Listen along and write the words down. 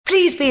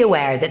Please be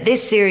aware that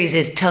this series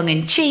is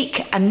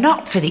tongue-in-cheek and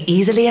not for the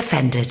easily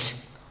offended.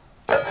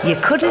 You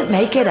couldn't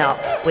make it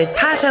up with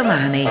Pat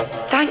O'Mahony,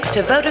 thanks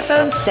to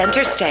Vodafone's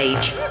Centre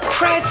Stage,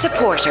 proud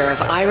supporter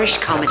of Irish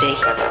comedy.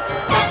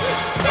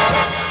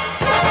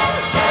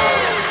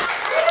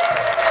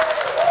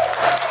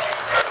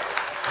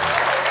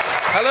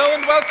 Hello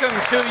and welcome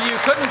to You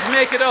Couldn't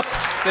Make It Up,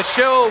 the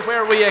show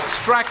where we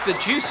extract the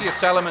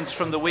juiciest elements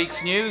from the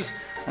week's news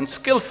and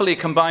skillfully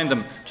combine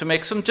them to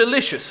make some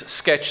delicious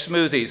sketch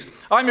smoothies.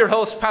 I'm your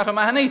host, Pat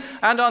O'Mahony,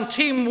 and on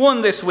Team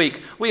 1 this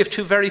week, we have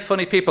two very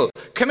funny people,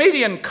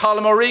 comedian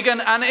Colm O'Regan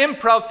and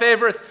improv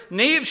favourite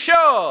Niamh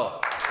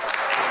Shaw.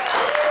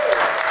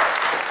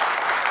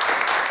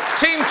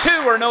 Team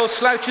 2 are no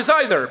slouches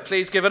either.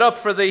 Please give it up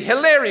for the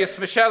hilarious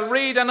Michelle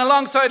Reid and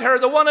alongside her,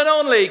 the one and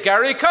only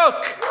Gary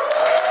Cook.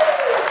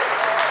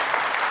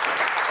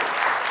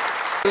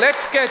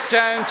 Let's get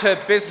down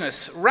to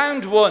business.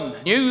 Round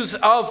 1, news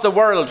of the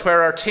world,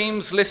 where our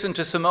teams listen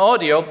to some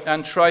audio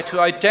and try to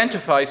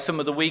identify some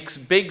of the week's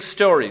big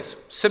stories.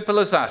 Simple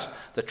as that.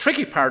 The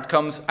tricky part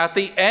comes at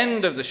the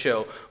end of the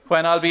show,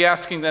 when I'll be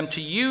asking them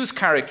to use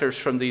characters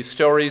from these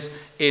stories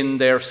in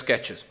their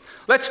sketches.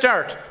 Let's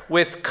start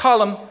with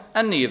Colm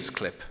and Niamh's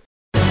clip.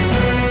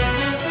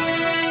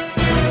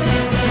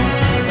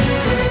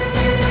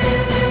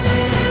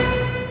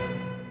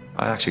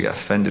 I actually get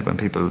offended when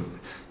people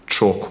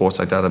throw quotes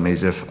like that at me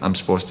as if I'm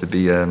supposed to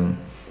be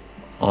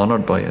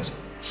honoured by it.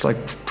 It's like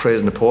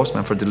praising the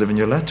postman for delivering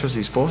your letters.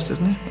 He's supposed,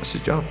 isn't he? That's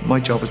his job. My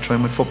job is trying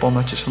to win football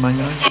matches for Man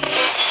United.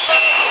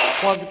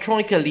 While the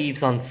Troika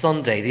leaves on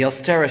Sunday, the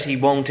austerity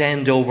won't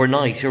end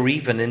overnight or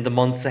even in the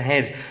months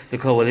ahead. The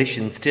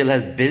coalition still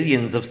has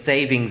billions of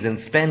savings in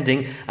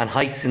spending and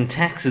hikes in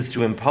taxes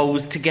to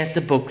impose to get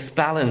the books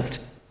balanced.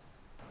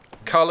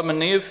 Colm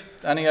and Niamh,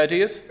 any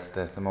ideas? It's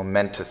the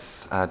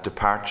momentous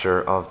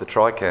departure of the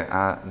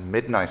Troika,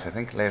 midnight, I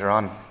think, later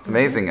on. It's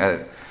amazing.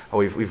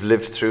 We've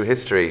lived through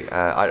history.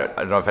 I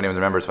don't know if anyone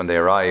remembers when they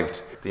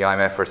arrived, the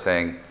IMF were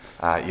saying,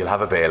 you'll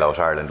have a bailout,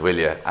 Ireland, will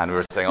you? And we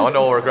were saying, oh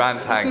no, we're grand,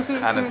 thanks.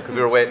 And because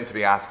we were waiting to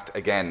be asked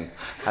again.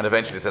 And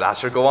eventually they said,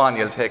 sure, go on,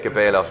 you'll take a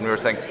bailout. And we were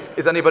saying,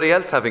 is anybody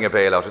else having a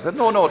bailout? I said,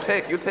 no,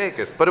 you'll take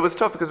it. But it was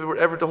tough because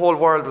the whole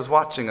world was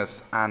watching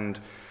us, and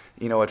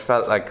you know, it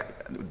felt like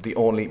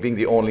being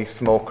the only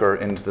smoker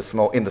in the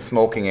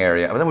smoking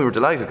area. And then we were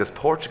delighted because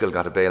Portugal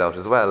got a bailout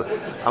as well.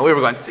 And we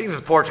were going,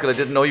 Jesus, Portugal, I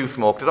didn't know you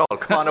smoked at all.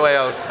 Come on away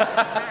out.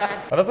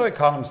 I love the way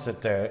Colm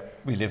said there,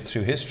 we lived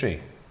through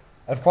history.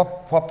 At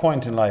what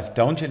point in life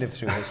don't you live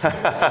through history?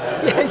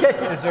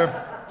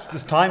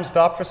 Does time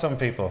stop for some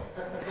people?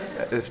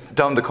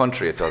 Down the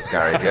country it does,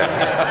 Gary,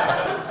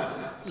 yeah.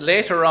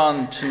 Later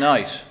on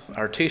tonight,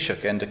 our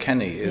Taoiseach, Enda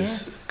Kenny,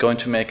 is going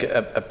to make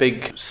a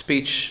big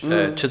speech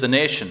to the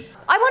nation.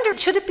 I wonder,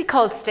 should it be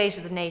called State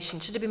of the Nation?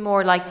 Should it be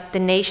more like the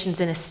nation's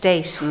in a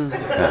state?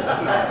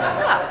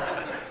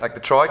 Like the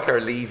Troika are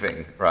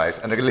leaving, right?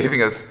 And they're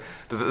leaving us.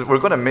 We're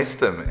going to miss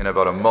them in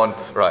about a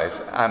month, right?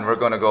 And we're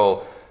going to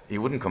go,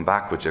 you wouldn't come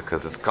back, would you?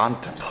 Because it's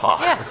gone to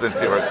pot since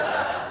you were...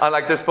 And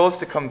like they're supposed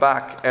to come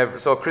back.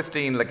 So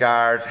Christine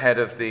Lagarde, head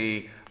of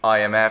the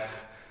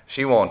IMF,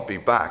 she won't be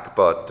back,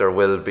 but there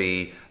will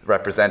be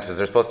representatives.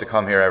 They're supposed to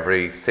come here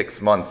every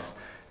 6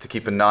 months to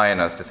keep an eye on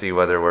us to see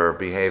whether we're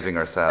behaving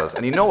ourselves.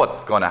 And you know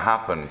what's going to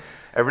happen.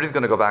 Everybody's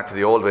going to go back to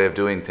the old way of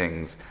doing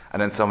things,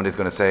 and then somebody's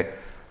going to say,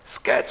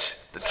 sketch,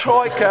 the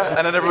Troika,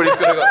 and then everybody's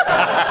going to go...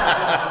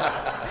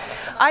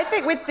 I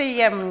think with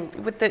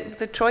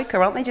the Troika,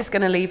 aren't they just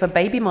going to leave a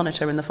baby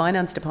monitor in the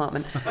finance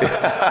department?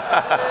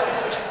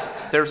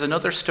 There's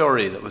another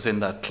story that was in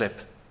that clip.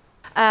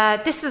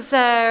 This is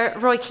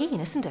Roy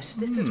Keane, isn't it?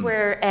 This is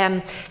where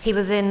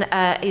he's in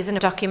a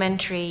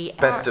documentary,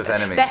 Best of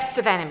Enemies. Best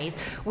of Enemies,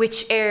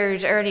 which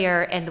aired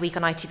earlier in the week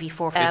on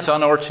ITV4. It's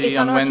on RT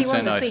on Wednesday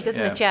RT1 this week,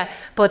 isn't it? Yeah.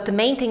 But the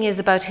main thing is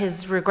about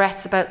his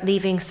regrets about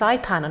leaving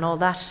Saipan and all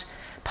that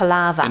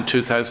palaver. In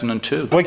 2002.